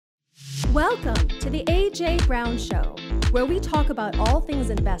Welcome to the AJ Brown Show, where we talk about all things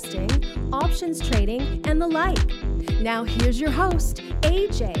investing, options trading, and the like. Now here's your host,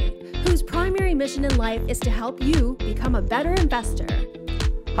 AJ, whose primary mission in life is to help you become a better investor.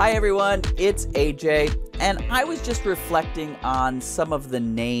 Hi everyone, it's AJ, and I was just reflecting on some of the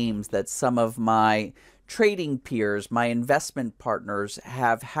names that some of my trading peers, my investment partners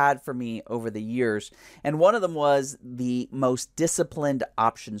have had for me over the years. And one of them was the most disciplined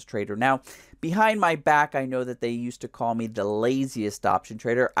options trader. Now, behind my back, I know that they used to call me the laziest option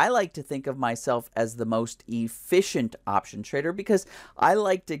trader. I like to think of myself as the most efficient option trader because I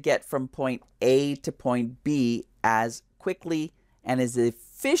like to get from point A to point B as quickly and as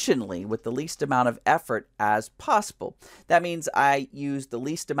efficiently with the least amount of effort as possible. That means I use the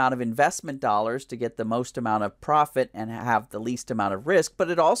least amount of investment dollars to get the most amount of profit and have the least amount of risk,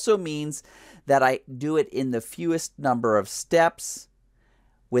 but it also means that I do it in the fewest number of steps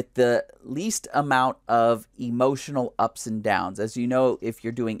with the least amount of emotional ups and downs. As you know, if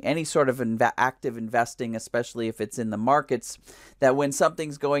you're doing any sort of active investing, especially if it's in the markets, that when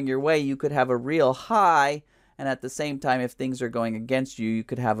something's going your way, you could have a real high, and at the same time, if things are going against you, you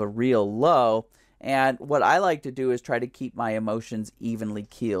could have a real low. And what I like to do is try to keep my emotions evenly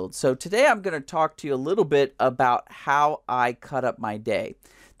keeled. So today I'm going to talk to you a little bit about how I cut up my day,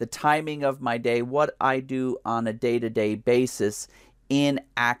 the timing of my day, what I do on a day-to-day basis in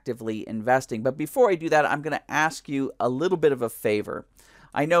actively investing. But before I do that, I'm going to ask you a little bit of a favor.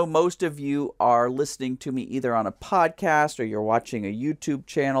 I know most of you are listening to me either on a podcast or you're watching a YouTube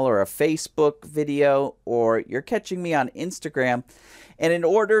channel or a Facebook video or you're catching me on Instagram. And in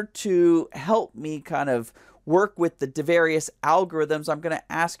order to help me kind of work with the various algorithms, I'm going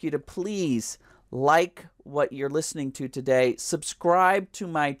to ask you to please like what you're listening to today, subscribe to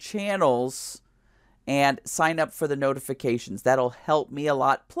my channels, and sign up for the notifications. That'll help me a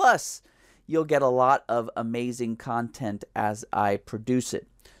lot. Plus, you'll get a lot of amazing content as I produce it.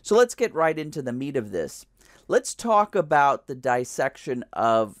 So let's get right into the meat of this. Let's talk about the dissection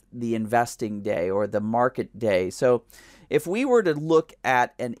of the investing day or the market day. So if we were to look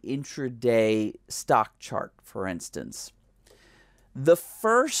at an intraday stock chart, for instance, the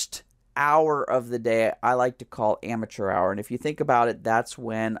first hour of the day I like to call amateur hour. And if you think about it, that's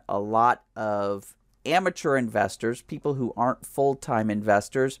when a lot of amateur investors, people who aren't full-time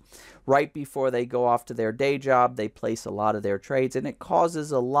investors, right before they go off to their day job, they place a lot of their trades, and it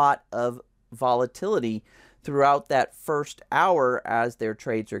causes a lot of volatility throughout that first hour as their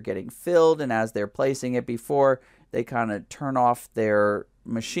trades are getting filled and as they're placing it before they kind of turn off their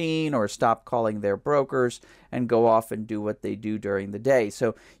machine or stop calling their brokers and go off and do what they do during the day.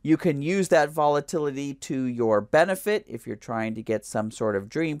 So you can use that volatility to your benefit if you're trying to get some sort of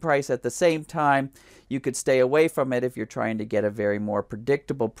dream price. At the same time, you could stay away from it if you're trying to get a very more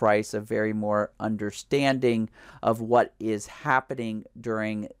predictable price, a very more understanding of what is happening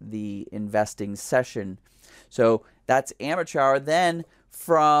during the investing session. So that's amateur hour. Then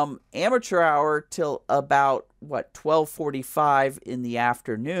from amateur hour till about 12:45 in the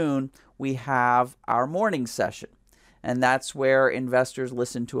afternoon, we have our morning session. And that's where investors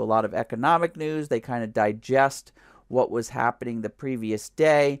listen to a lot of economic news. They kind of digest what was happening the previous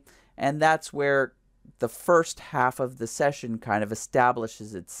day. And that's where the first half of the session kind of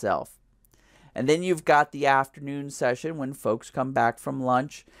establishes itself. And then you've got the afternoon session when folks come back from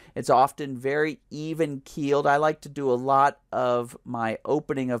lunch. It's often very even-keeled. I like to do a lot of my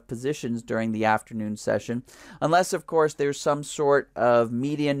opening of positions during the afternoon session, unless, of course, there's some sort of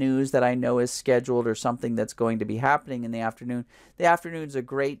media news that I know is scheduled or something that's going to be happening in the afternoon. The afternoon's a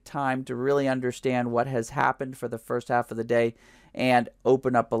great time to really understand what has happened for the first half of the day and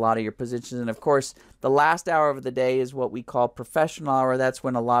open up a lot of your positions. And of course, the last hour of the day is what we call professional hour. That's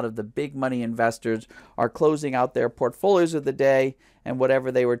when a lot of the big money investors are closing out their portfolios of the day and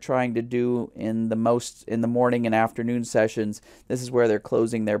whatever they were trying to do in the morning and afternoon sessions. This is where they're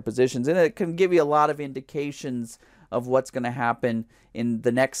closing their positions. And it can give you a lot of indications of what's going to happen in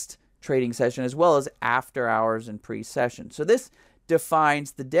the next trading session as well as after hours and pre-session. So this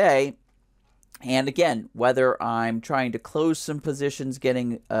defines the day. And again, whether I'm trying to close some positions,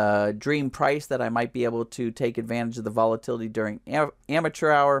 getting a dream price that I might be able to take advantage of the volatility during amateur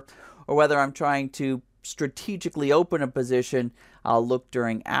hour, or whether I'm trying to strategically open a position, I'll look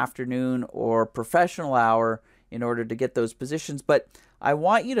during afternoon or professional hour in order to get those positions. But I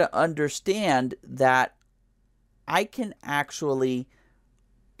want you to understand that I can actually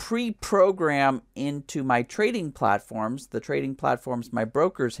pre-program into my trading platforms, the trading platforms my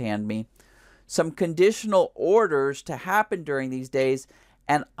brokers hand me, some conditional orders to happen during these days,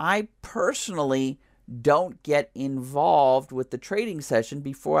 and I personally don't get involved with the trading session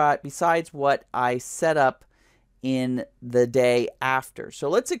besides what I set up in the day after. So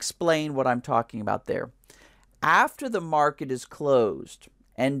let's explain what I'm talking about there. After the market is closed,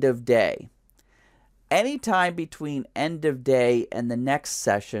 end of day, anytime between end of day and the next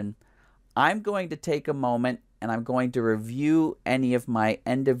session, I'm going to take a moment and I'm going to review any of my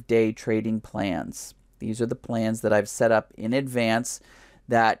end of day trading plans. These are the plans that I've set up in advance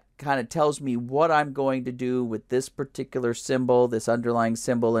that kind of tells me what I'm going to do with this particular symbol, this underlying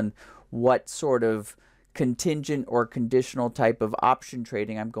symbol, and what sort of contingent or conditional type of option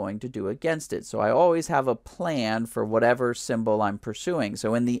trading I'm going to do against it. So I always have a plan for whatever symbol I'm pursuing.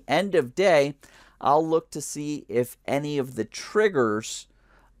 So in the end of day, I'll look to see if any of the triggers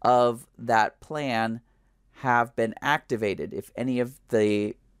of that plan have been activated, if any of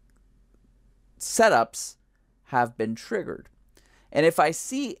the setups have been triggered. And if I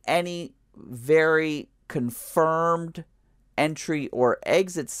see any very confirmed entry or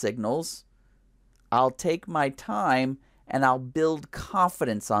exit signals, I'll take my time and I'll build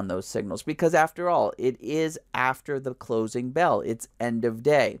confidence on those signals, because after all, it is after the closing bell. It's end of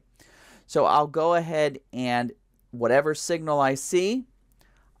day. So I'll go ahead and whatever signal I see,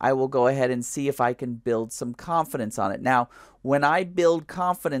 I will go ahead and see if I can build some confidence on it. Now, when I build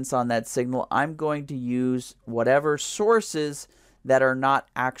confidence on that signal, I'm going to use whatever sources that are not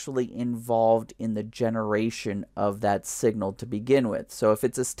actually involved in the generation of that signal to begin with. So if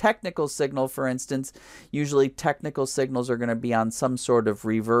it's a technical signal, for instance, usually technical signals are going to be on some sort of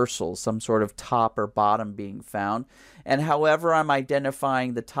reversal, some sort of top or bottom being found. And however I'm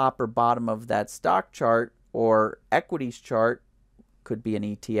identifying the top or bottom of that stock chart or equities chart, could be an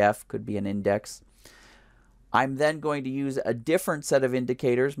ETF, could be an index, I'm then going to use a different set of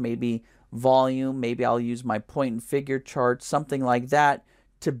indicators, maybe volume, maybe I'll use my point and figure chart, something like that,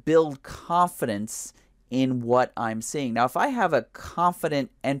 to build confidence in what I'm seeing. Now, if I have a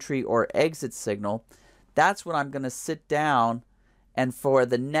confident entry or exit signal, that's when I'm going to sit down, and for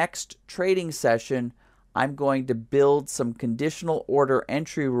the next trading session, I'm going to build some conditional order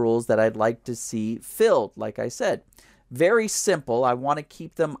entry rules that I'd like to see filled, like I said. Very simple. I want to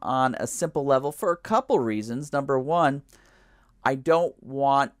keep them on a simple level for a couple reasons. Number one, I don't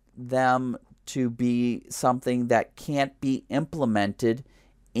want them to be something that can't be implemented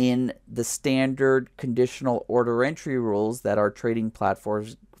in the standard conditional order entry rules that our trading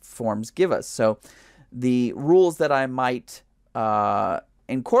platforms give us. So the rules that I might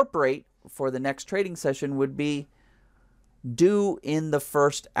incorporate for the next trading session would be do in the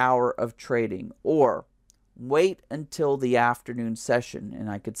first hour of trading, or wait until the afternoon session, and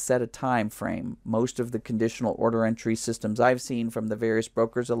I could set a time frame. Most of the conditional order entry systems I've seen from the various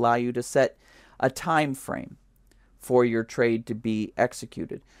brokers allow you to set a time frame for your trade to be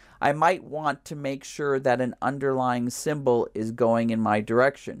executed. I might want to make sure that an underlying symbol is going in my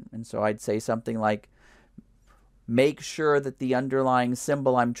direction, and so I'd say something like, make sure that the underlying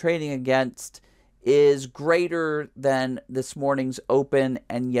symbol I'm trading against is greater than this morning's open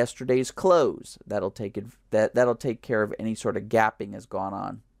and yesterday's close. That'll take care of any sort of gapping has gone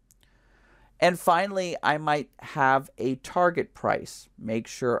on. And finally, I might have a target price. Make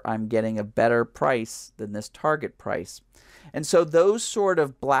sure I'm getting a better price than this target price. And so those sort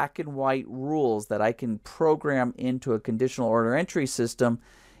of black and white rules that I can program into a conditional order entry system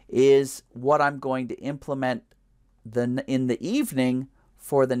is what I'm going to implement in the evening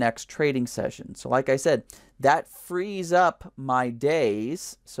for the next trading session. So like I said, that frees up my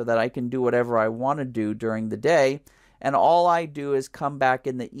days so that I can do whatever I want to do during the day. And all I do is come back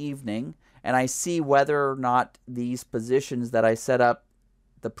in the evening and I see whether or not these positions that I set up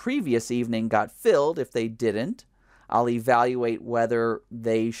the previous evening got filled. If they didn't, I'll evaluate whether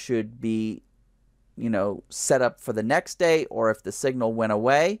they should be, set up for the next day, or if the signal went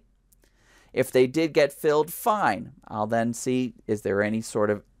away. If they did get filled, fine. I'll then see, is there any sort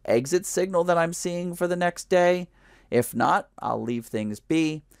of exit signal that I'm seeing for the next day? If not, I'll leave things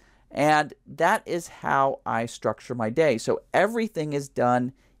be. And that is how I structure my day. So everything is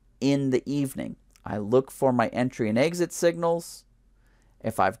done in the evening. I look for my entry and exit signals.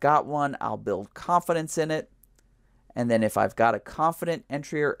 If I've got one, I'll build confidence in it. And then if I've got a confident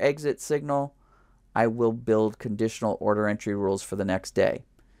entry or exit signal, I will build conditional order entry rules for the next day.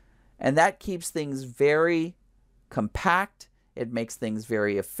 And that keeps things very compact. It makes things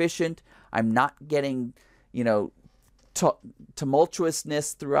very efficient. I'm not getting,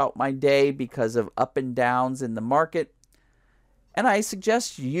 tumultuousness throughout my day because of up and downs in the market. And I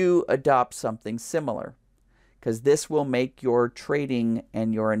suggest you adopt something similar, because this will make your trading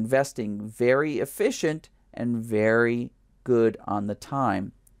and your investing very efficient and very good on the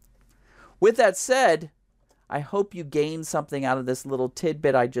time. With that said, I hope you gained something out of this little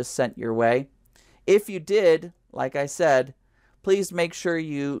tidbit I just sent your way. If you did, like I said, please make sure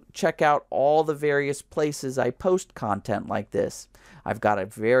you check out all the various places I post content like this. I've got a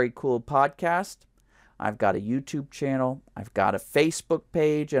very cool podcast. I've got a YouTube channel. I've got a Facebook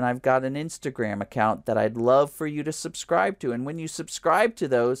page, and I've got an Instagram account that I'd love for you to subscribe to. And when you subscribe to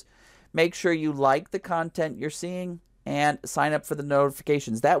those, make sure you like the content you're seeing and sign up for the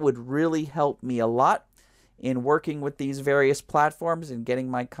notifications. That would really help me a lot in working with these various platforms and getting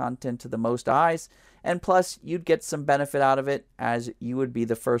my content to the most eyes. And plus, you'd get some benefit out of it, as you would be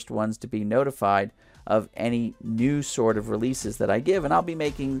the first ones to be notified of any new sort of releases that I give. And I'll be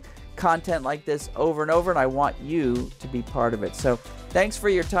making content like this over and over, and I want you to be part of it. So thanks for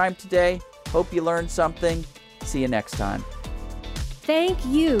your time today. Hope you learned something. See you next time. Thank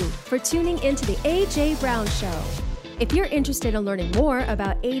you for tuning into the AJ Brown Show. If you're interested in learning more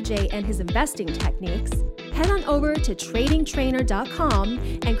about AJ and his investing techniques, head on over to tradingtrainer.com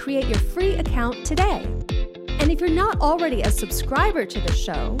and create your free account today. And if you're not already a subscriber to the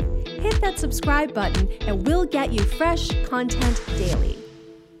show, hit that subscribe button and we'll get you fresh content daily.